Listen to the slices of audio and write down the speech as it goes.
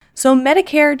So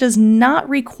Medicare does not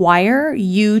require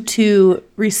you to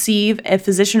receive a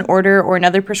physician order or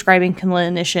another prescribing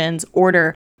clinician's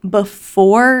order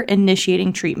before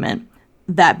initiating treatment.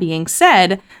 That being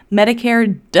said,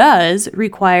 Medicare does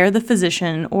require the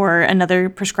physician or another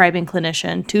prescribing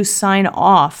clinician to sign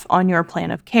off on your plan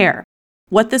of care.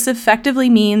 What this effectively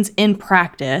means in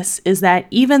practice is that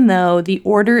even though the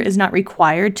order is not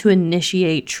required to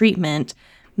initiate treatment,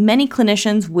 many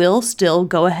clinicians will still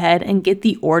go ahead and get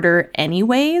the order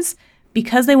anyways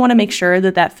because they want to make sure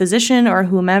that that physician or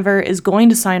whomever is going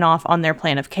to sign off on their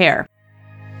plan of care.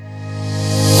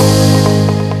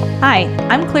 Hi,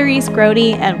 I'm Clarice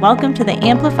Grody, and welcome to the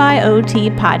Amplify OT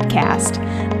podcast.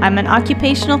 I'm an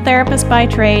occupational therapist by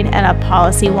trade and a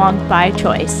policy wonk by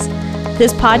choice.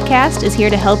 This podcast is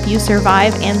here to help you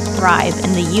survive and thrive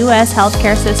in the U.S.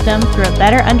 healthcare system through a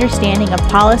better understanding of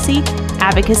policy,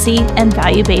 advocacy, and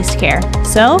value-based care.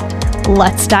 So,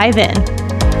 let's dive in.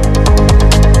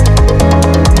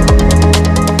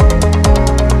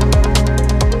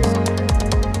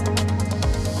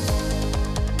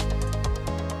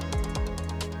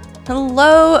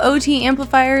 Hello, OT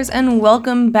amplifiers, and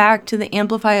welcome back to the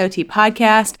Amplify OT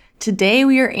podcast. Today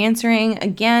we are answering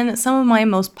again some of my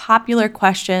most popular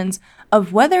questions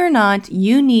of whether or not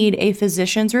you need a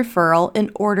physician's referral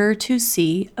in order to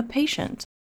see a patient.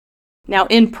 Now,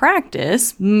 in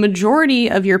practice, majority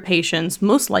of your patients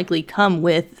most likely come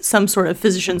with some sort of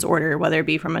physician's order, whether it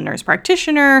be from a nurse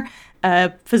practitioner,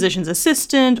 a physician's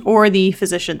assistant, or the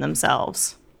physician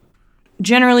themselves.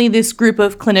 Generally, this group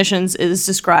of clinicians is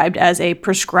described as a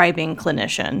prescribing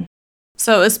clinician.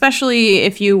 So especially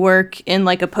if you work in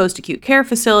like a post-acute care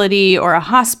facility or a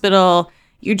hospital,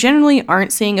 you generally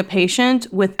aren't seeing a patient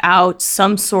without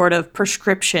some sort of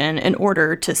prescription in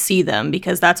order to see them,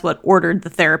 because that's what ordered the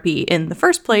therapy in the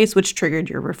first place, which triggered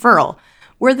your referral.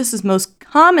 Where this is most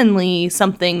commonly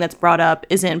something that's brought up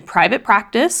is in private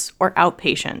practice or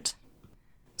outpatient.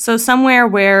 So somewhere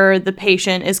where the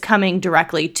patient is coming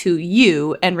directly to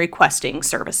you and requesting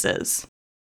services.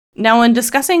 Now, in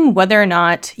discussing whether or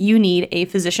not you need a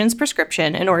physician's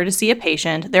prescription in order to see a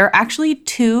patient, there are actually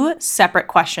two separate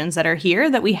questions that are here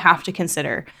that we have to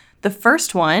consider. The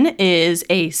first one is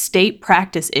a state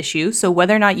practice issue, so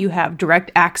whether or not you have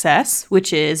direct access,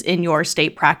 which is in your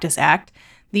State Practice Act.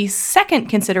 The second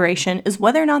consideration is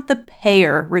whether or not the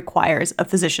payer requires a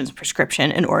physician's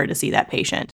prescription in order to see that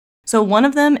patient. So one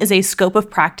of them is a scope of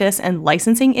practice and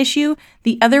licensing issue.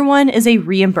 The other one is a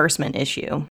reimbursement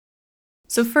issue.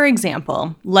 So for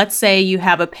example, let's say you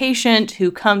have a patient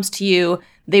who comes to you,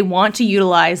 they want to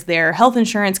utilize their health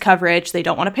insurance coverage, they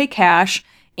don't want to pay cash,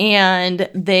 and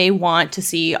they want to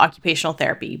see occupational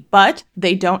therapy, but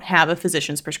they don't have a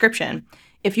physician's prescription.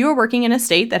 If you are working in a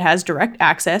state that has direct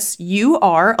access, you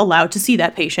are allowed to see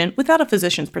that patient without a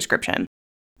physician's prescription.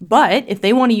 But if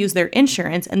they want to use their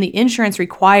insurance and the insurance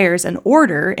requires an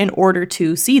order in order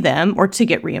to see them or to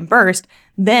get reimbursed,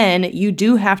 then you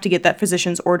do have to get that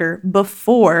physician's order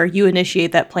before you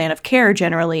initiate that plan of care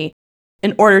generally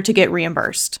in order to get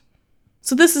reimbursed.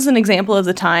 So this is an example of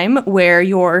the time where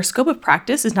your scope of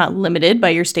practice is not limited by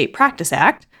your State Practice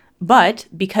Act, but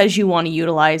because you want to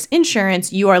utilize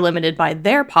insurance, you are limited by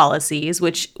their policies,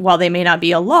 which while they may not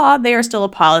be a law, they are still a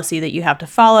policy that you have to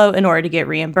follow in order to get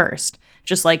reimbursed.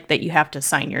 Just like that you have to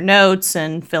sign your notes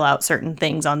and fill out certain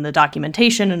things on the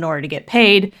documentation in order to get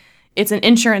paid. It's an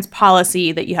insurance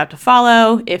policy that you have to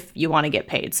follow if you want to get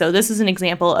paid. So this is an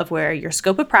example of where your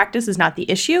scope of practice is not the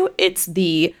issue, it's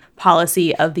the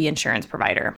policy of the insurance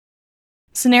provider.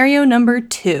 Scenario number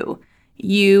 2,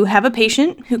 you have a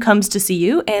patient who comes to see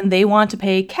you and they want to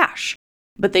pay cash,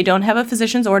 but they don't have a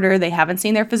physician's order, they haven't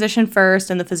seen their physician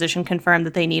first, and the physician confirmed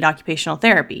that they need occupational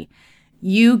therapy.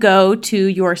 You go to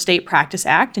your State Practice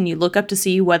Act and you look up to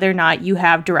see whether or not you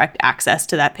have direct access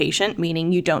to that patient,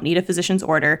 meaning you don't need a physician's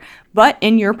order. But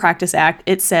in your Practice Act,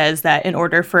 it says that in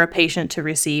order for a patient to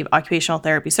receive occupational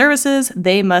therapy services,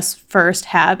 they must first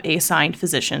have a signed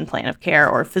physician plan of care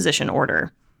or physician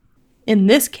order. In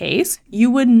this case,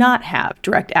 you would not have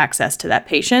direct access to that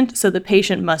patient, so the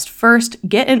patient must first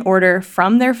get an order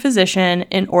from their physician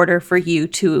in order for you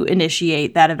to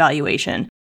initiate that evaluation.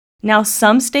 Now,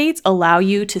 some states allow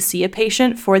you to see a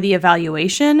patient for the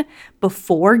evaluation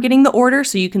before getting the order,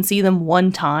 so you can see them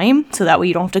one time, so that way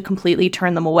you don't have to completely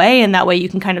turn them away, and that way you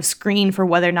can kind of screen for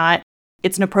whether or not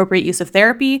it's an appropriate use of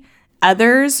therapy.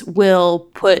 Others will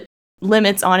put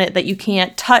limits on it that you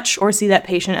can't touch or see that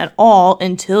patient at all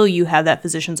until you have that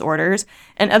physician's orders,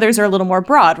 and others are a little more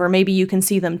broad, where maybe you can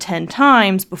see them 10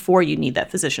 times before you need that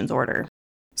physician's order.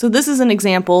 So this is an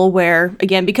example where,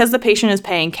 again, because the patient is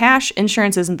paying cash,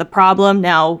 insurance isn't the problem.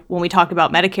 Now, when we talk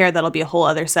about Medicare, that'll be a whole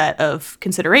other set of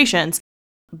considerations.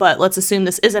 But let's assume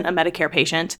this isn't a Medicare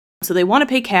patient. So they want to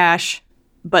pay cash,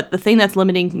 but the thing that's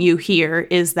limiting you here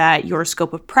is that your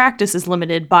scope of practice is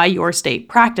limited by your State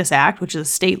Practice Act, which is a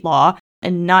state law,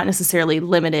 and not necessarily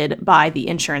limited by the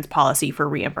insurance policy for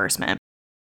reimbursement.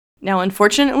 Now,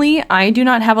 unfortunately, I do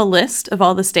not have a list of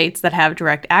all the states that have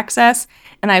direct access,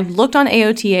 and I've looked on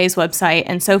AOTA's website,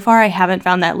 and so far I haven't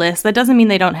found that list. That doesn't mean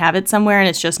they don't have it somewhere and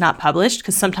it's just not published,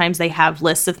 because sometimes they have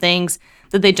lists of things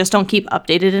that they just don't keep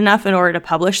updated enough in order to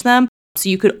publish them. So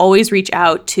you could always reach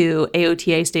out to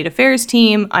AOTA State Affairs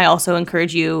team. I also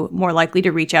encourage you more likely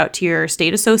to reach out to your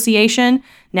state association.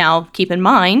 Now, keep in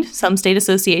mind, some state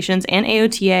associations and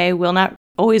AOTA will not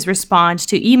always respond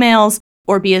to emails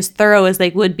or be as thorough as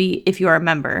they would be if you are a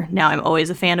member. Now, I'm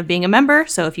always a fan of being a member,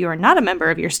 so if you are not a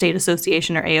member of your state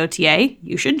association or AOTA,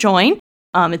 you should join.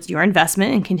 It's your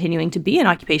investment in continuing to be an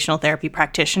occupational therapy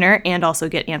practitioner and also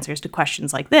get answers to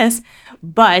questions like this.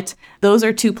 But those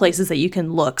are two places that you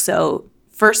can look. So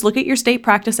first, look at your State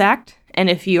Practice Act. And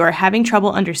if you are having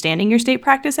trouble understanding your State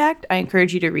Practice Act, I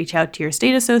encourage you to reach out to your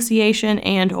state association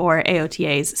and or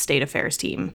AOTA's State Affairs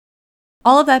team.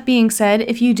 All of that being said,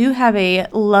 if you do have a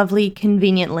lovely,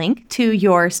 convenient link to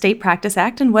your State Practice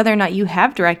Act and whether or not you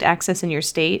have direct access in your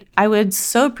state, I would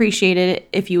so appreciate it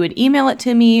if you would email it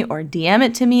to me or DM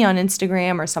it to me on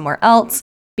Instagram or somewhere else,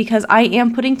 because I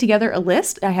am putting together a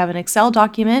list. I have an Excel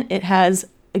document. It has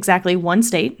exactly one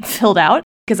state filled out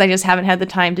because I just haven't had the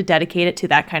time to dedicate it to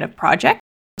that kind of project.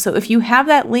 So if you have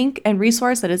that link and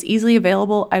resource that is easily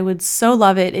available, I would so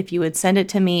love it if you would send it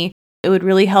to me. It would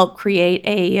really help create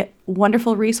a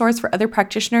wonderful resource for other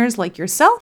practitioners like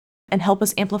yourself and help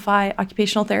us amplify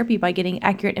occupational therapy by getting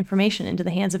accurate information into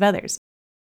the hands of others.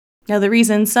 Now, the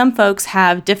reason some folks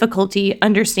have difficulty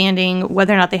understanding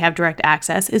whether or not they have direct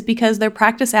access is because their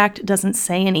Practice Act doesn't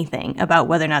say anything about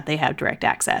whether or not they have direct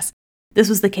access. This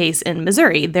was the case in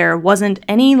Missouri. There wasn't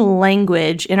any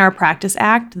language in our Practice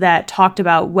Act that talked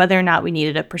about whether or not we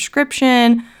needed a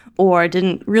prescription or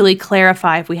didn't really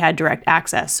clarify if we had direct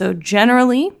access. So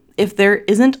generally, if there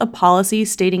isn't a policy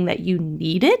stating that you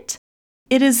need it,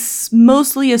 it is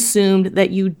mostly assumed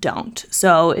that you don't.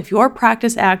 So if your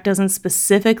Practice Act doesn't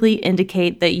specifically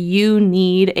indicate that you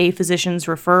need a physician's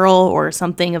referral or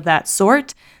something of that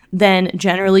sort, then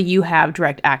generally you have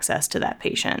direct access to that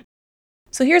patient.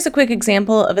 So here's a quick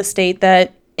example of a state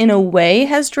that in a way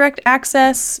has direct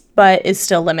access, but is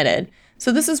still limited.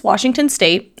 So this is Washington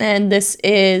State, and this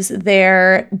is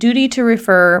their duty to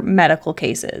refer medical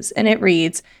cases. And it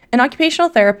reads, an occupational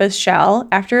therapist shall,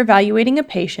 after evaluating a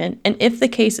patient, and if the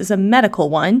case is a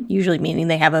medical one, usually meaning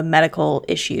they have a medical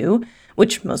issue,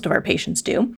 which most of our patients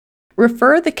do,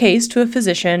 refer the case to a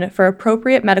physician for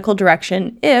appropriate medical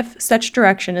direction if such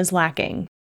direction is lacking.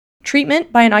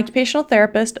 Treatment by an occupational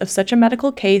therapist of such a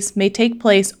medical case may take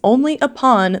place only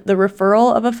upon the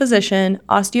referral of a physician,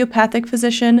 osteopathic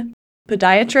physician,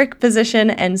 podiatric physician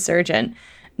and surgeon,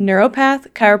 neuropath,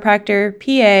 chiropractor,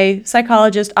 PA,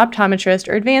 psychologist, optometrist,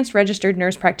 or advanced registered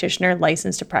nurse practitioner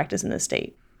licensed to practice in the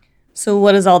state. So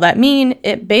what does all that mean?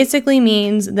 It basically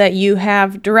means that you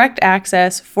have direct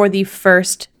access for the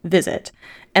first visit.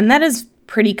 And that is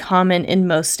pretty common in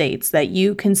most states, that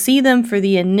you can see them for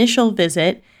the initial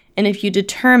visit. And if you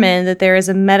determine that there is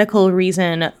a medical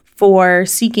reason for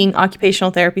seeking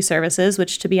occupational therapy services,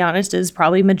 which to be honest is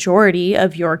probably majority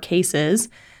of your cases,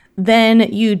 then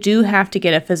you do have to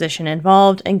get a physician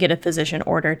involved and get a physician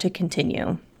order to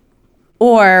continue,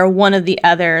 or one of the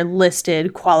other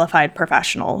listed qualified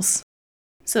professionals.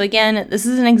 So again, this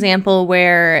is an example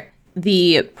where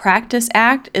the Practice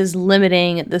Act is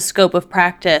limiting the scope of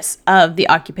practice of the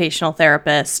occupational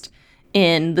therapist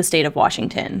in the state of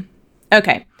Washington.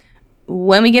 Okay,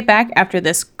 when we get back after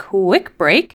this quick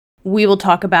break, we will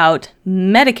talk about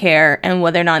Medicare and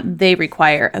whether or not they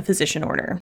require a physician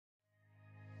order.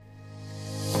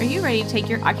 Are you ready to take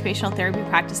your occupational therapy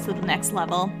practice to the next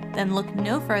level? Then look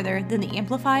no further than the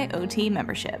Amplify OT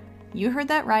membership. You heard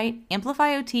that right.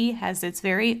 Amplify OT has its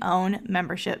very own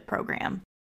membership program.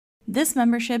 This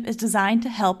membership is designed to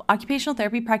help occupational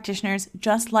therapy practitioners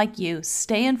just like you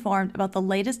stay informed about the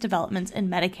latest developments in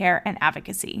Medicare and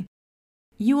advocacy.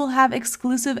 You will have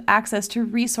exclusive access to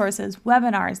resources,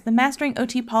 webinars, the Mastering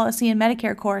OT Policy and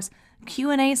Medicare course,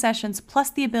 Q&A sessions, plus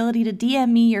the ability to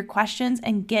DM me your questions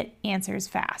and get answers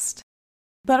fast.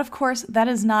 But of course, that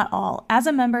is not all. As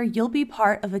a member, you'll be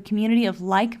part of a community of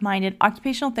like-minded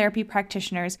occupational therapy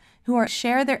practitioners who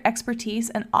share their expertise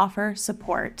and offer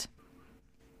support.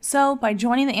 So, by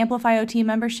joining the Amplify OT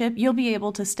membership, you'll be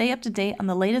able to stay up to date on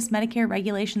the latest Medicare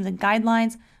regulations and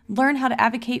guidelines, learn how to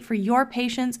advocate for your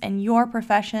patients and your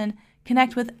profession,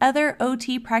 connect with other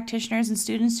OT practitioners and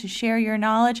students to share your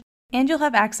knowledge, and you'll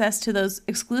have access to those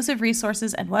exclusive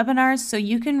resources and webinars so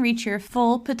you can reach your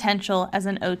full potential as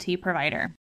an OT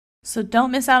provider. So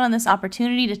don't miss out on this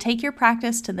opportunity to take your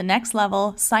practice to the next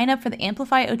level. Sign up for the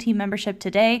Amplify OT membership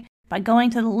today by going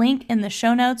to the link in the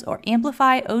show notes or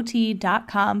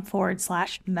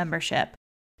amplifyot.com/membership.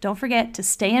 Don't forget to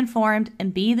stay informed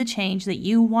and be the change that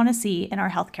you want to see in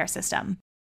our healthcare system.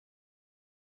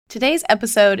 Today's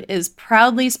episode is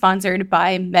proudly sponsored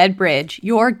by MedBridge,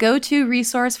 your go-to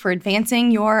resource for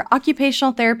advancing your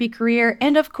occupational therapy career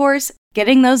and, of course,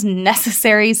 getting those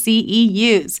necessary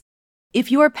CEUs. If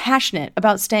you are passionate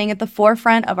about staying at the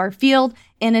forefront of our field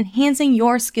and enhancing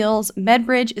your skills,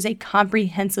 MedBridge is a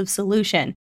comprehensive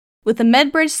solution. With the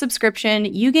MedBridge subscription,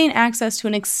 you gain access to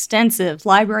an extensive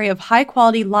library of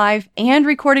high-quality live and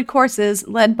recorded courses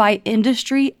led by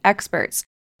industry experts.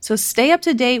 So stay up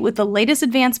to date with the latest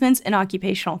advancements in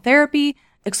occupational therapy,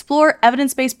 explore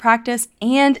evidence-based practice,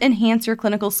 and enhance your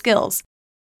clinical skills.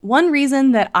 One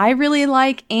reason that I really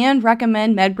like and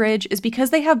recommend MedBridge is because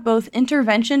they have both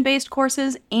intervention-based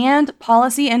courses and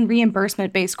policy and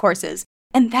reimbursement-based courses,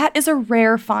 and that is a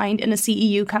rare find in a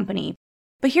CEU company.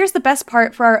 But here's the best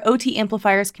part for our OT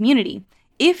Amplifiers community.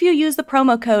 If you use the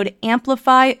promo code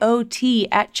AMPLIFYOT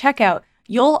at checkout,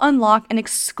 you'll unlock an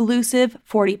exclusive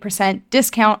 40%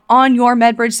 discount on your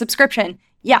MedBridge subscription.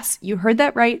 Yes, you heard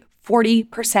that right,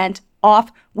 40%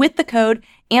 off with the code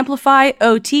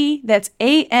AMPLIFYOT, that's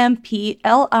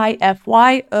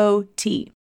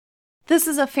AMPLIFYOT. This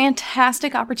is a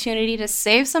fantastic opportunity to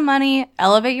save some money,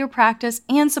 elevate your practice,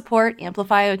 and support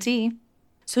Amplify OT.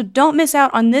 So don't miss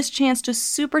out on this chance to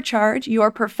supercharge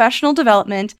your professional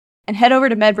development and head over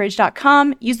to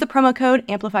medbridge.com, use the promo code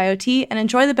AMPLIFYOT, and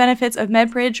enjoy the benefits of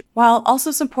MedBridge while also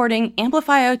supporting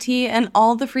Amplify OT and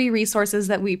all the free resources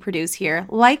that we produce here,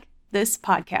 like this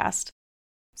podcast.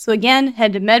 So again,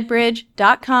 head to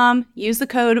medbridge.com, use the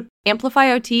code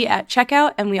AMPLIFYOT at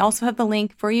checkout, and we also have the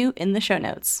link for you in the show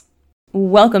notes.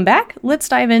 Welcome back. Let's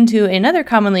dive into another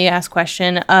commonly asked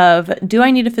question of, do I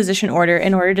need a physician order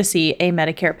in order to see a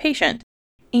Medicare patient?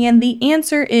 And the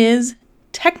answer is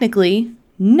technically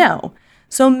no.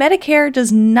 So Medicare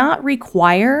does not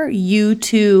require you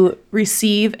to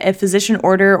receive a physician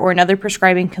order or another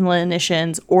prescribing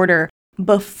clinician's order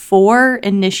before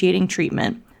initiating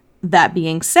treatment. That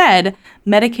being said,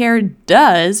 Medicare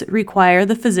does require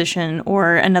the physician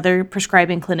or another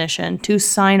prescribing clinician to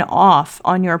sign off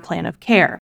on your plan of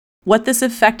care. What this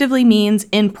effectively means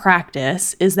in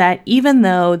practice is that even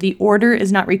though the order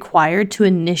is not required to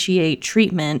initiate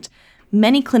treatment,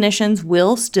 many clinicians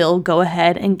will still go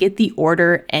ahead and get the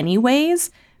order anyways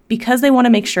because they want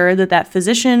to make sure that that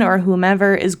physician or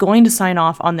whomever is going to sign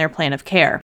off on their plan of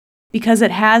care. Because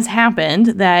it has happened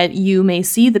that you may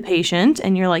see the patient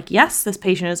and you're like, yes, this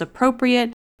patient is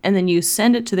appropriate. And then you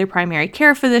send it to their primary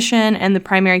care physician and the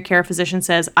primary care physician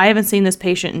says, I haven't seen this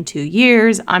patient in 2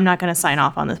 years. I'm not going to sign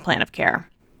off on this plan of care.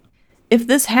 If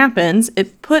this happens,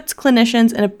 it puts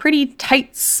clinicians in a pretty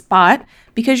tight spot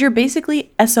because you're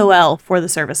basically SOL for the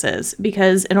services.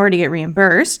 Because in order to get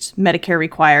reimbursed, Medicare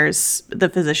requires the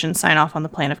physician sign off on the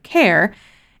plan of care.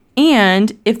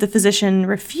 And if the physician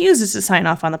refuses to sign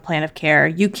off on the plan of care,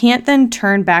 you can't then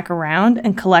turn back around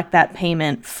and collect that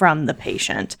payment from the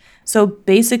patient. So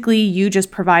basically, you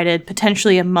just provided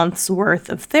potentially a month's worth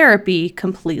of therapy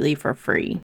completely for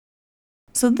free.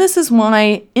 So this is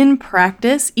why, in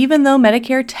practice, even though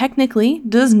Medicare technically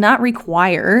does not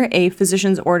require a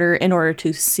physician's order in order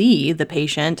to see the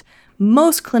patient,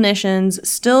 most clinicians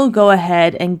still go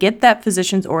ahead and get that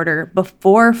physician's order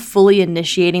before fully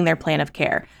initiating their plan of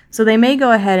care. So they may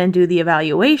go ahead and do the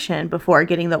evaluation before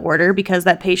getting the order because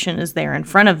that patient is there in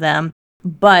front of them,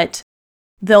 but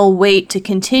they'll wait to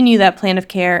continue that plan of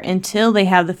care until they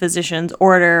have the physician's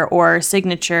order or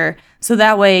signature. So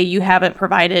that way you haven't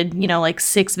provided, like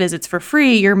 6 visits for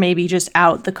free. You're maybe just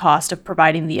out the cost of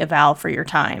providing the eval for your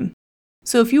time.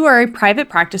 So if you are a private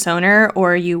practice owner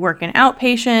or you work in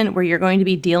outpatient where you're going to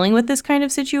be dealing with this kind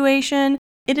of situation,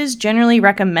 it is generally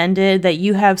recommended that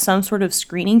you have some sort of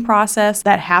screening process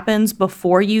that happens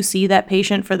before you see that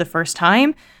patient for the first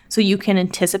time so you can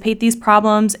anticipate these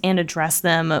problems and address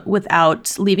them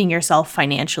without leaving yourself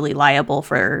financially liable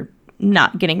for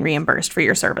not getting reimbursed for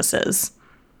your services.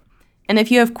 And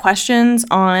if you have questions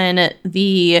on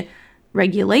the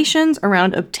regulations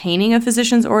around obtaining a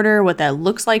physician's order, what that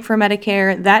looks like for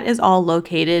Medicare, that is all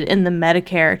located in the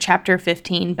Medicare Chapter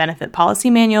 15 Benefit Policy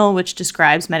Manual, which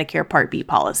describes Medicare Part B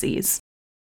policies.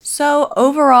 So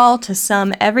overall, to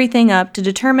sum everything up, to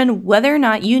determine whether or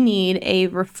not you need a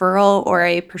referral or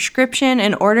a prescription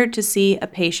in order to see a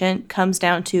patient comes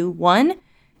down to 1,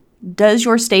 does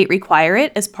your state require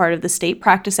it as part of the State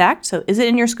Practice Act? So is it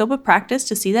in your scope of practice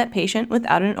to see that patient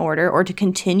without an order or to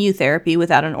continue therapy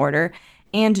without an order?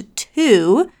 And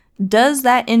 2, does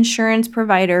that insurance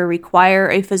provider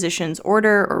require a physician's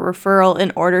order or referral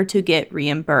in order to get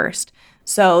reimbursed?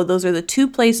 So those are the 2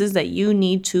 places that you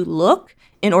need to look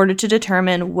in order to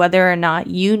determine whether or not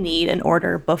you need an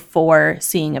order before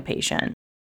seeing a patient.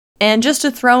 And just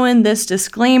to throw in this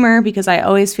disclaimer, because I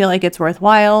always feel like it's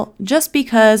worthwhile, just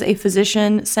because a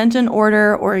physician sent an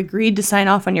order or agreed to sign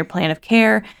off on your plan of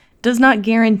care does not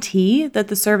guarantee that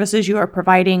the services you are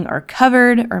providing are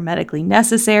covered, are medically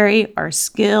necessary, are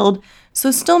skilled. So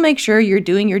still make sure you're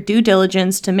doing your due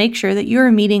diligence to make sure that you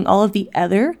are meeting all of the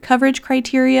other coverage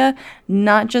criteria,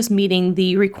 not just meeting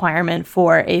the requirement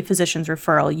for a physician's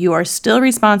referral. You are still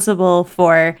responsible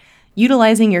for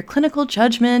utilizing your clinical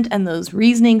judgment and those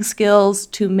reasoning skills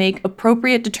to make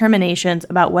appropriate determinations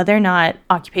about whether or not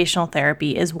occupational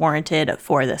therapy is warranted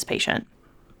for this patient.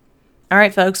 All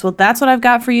right, folks, well, that's what I've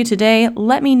got for you today.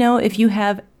 Let me know if you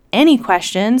have any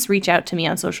questions. Reach out to me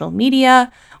on social media.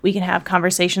 We can have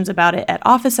conversations about it at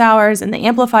office hours and the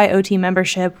Amplify OT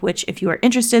membership, which if you are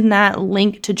interested in that,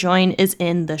 link to join is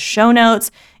in the show notes.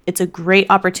 It's a great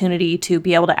opportunity to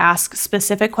be able to ask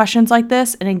specific questions like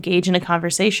this and engage in a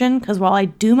conversation, because while I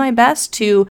do my best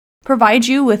to provide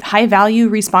you with high value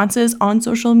responses on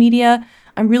social media,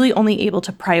 I'm really only able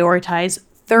to prioritize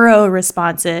thorough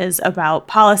responses about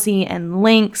policy and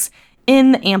links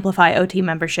in the Amplify OT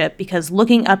membership, because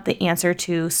looking up the answer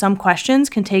to some questions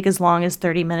can take as long as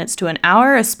 30 minutes to an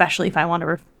hour, especially if I want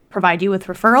to provide you with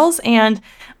referrals. And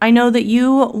I know that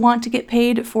you want to get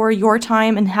paid for your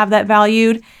time and have that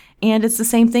valued. And it's the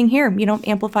same thing here.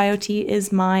 Amplify OT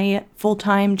is my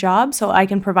full-time job, so I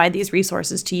can provide these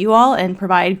resources to you all and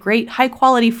provide great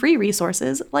high-quality free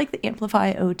resources like the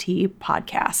Amplify OT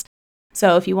podcast.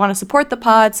 So if you want to support the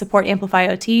pod, support Amplify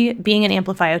OT, being an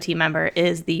Amplify OT member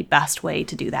is the best way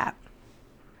to do that.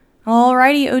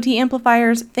 Alrighty, OT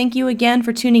amplifiers, thank you again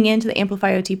for tuning in to the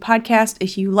Amplify OT podcast.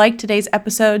 If you liked today's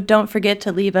episode, don't forget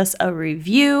to leave us a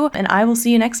review, and I will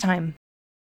see you next time.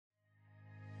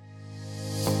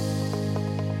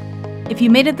 If you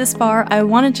made it this far, I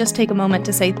want to just take a moment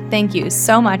to say thank you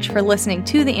so much for listening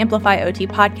to the Amplify OT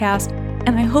podcast.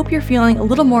 And I hope you're feeling a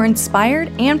little more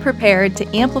inspired and prepared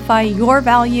to amplify your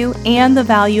value and the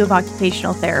value of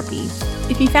occupational therapy.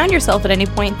 If you found yourself at any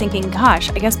point thinking,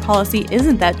 gosh, I guess policy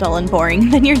isn't that dull and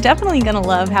boring, then you're definitely going to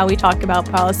love how we talk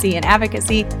about policy and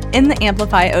advocacy in the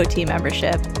Amplify OT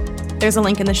membership. There's a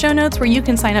link in the show notes where you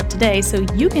can sign up today so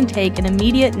you can take an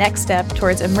immediate next step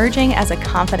towards emerging as a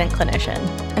confident clinician.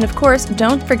 And of course,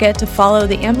 don't forget to follow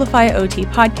the Amplify OT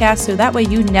podcast so that way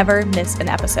you never miss an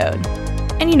episode.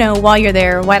 And while you're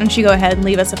there, why don't you go ahead and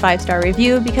leave us a 5-star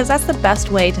review, because that's the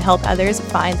best way to help others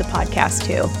find the podcast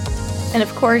too. And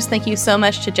of course, thank you so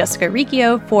much to Jessica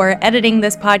Riccio for editing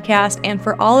this podcast and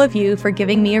for all of you for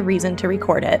giving me a reason to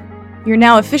record it. You're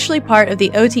now officially part of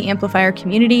the OT Amplifier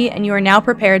community, and you are now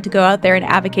prepared to go out there and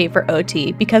advocate for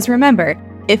OT, because remember,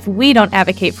 if we don't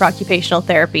advocate for occupational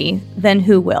therapy, then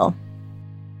who will?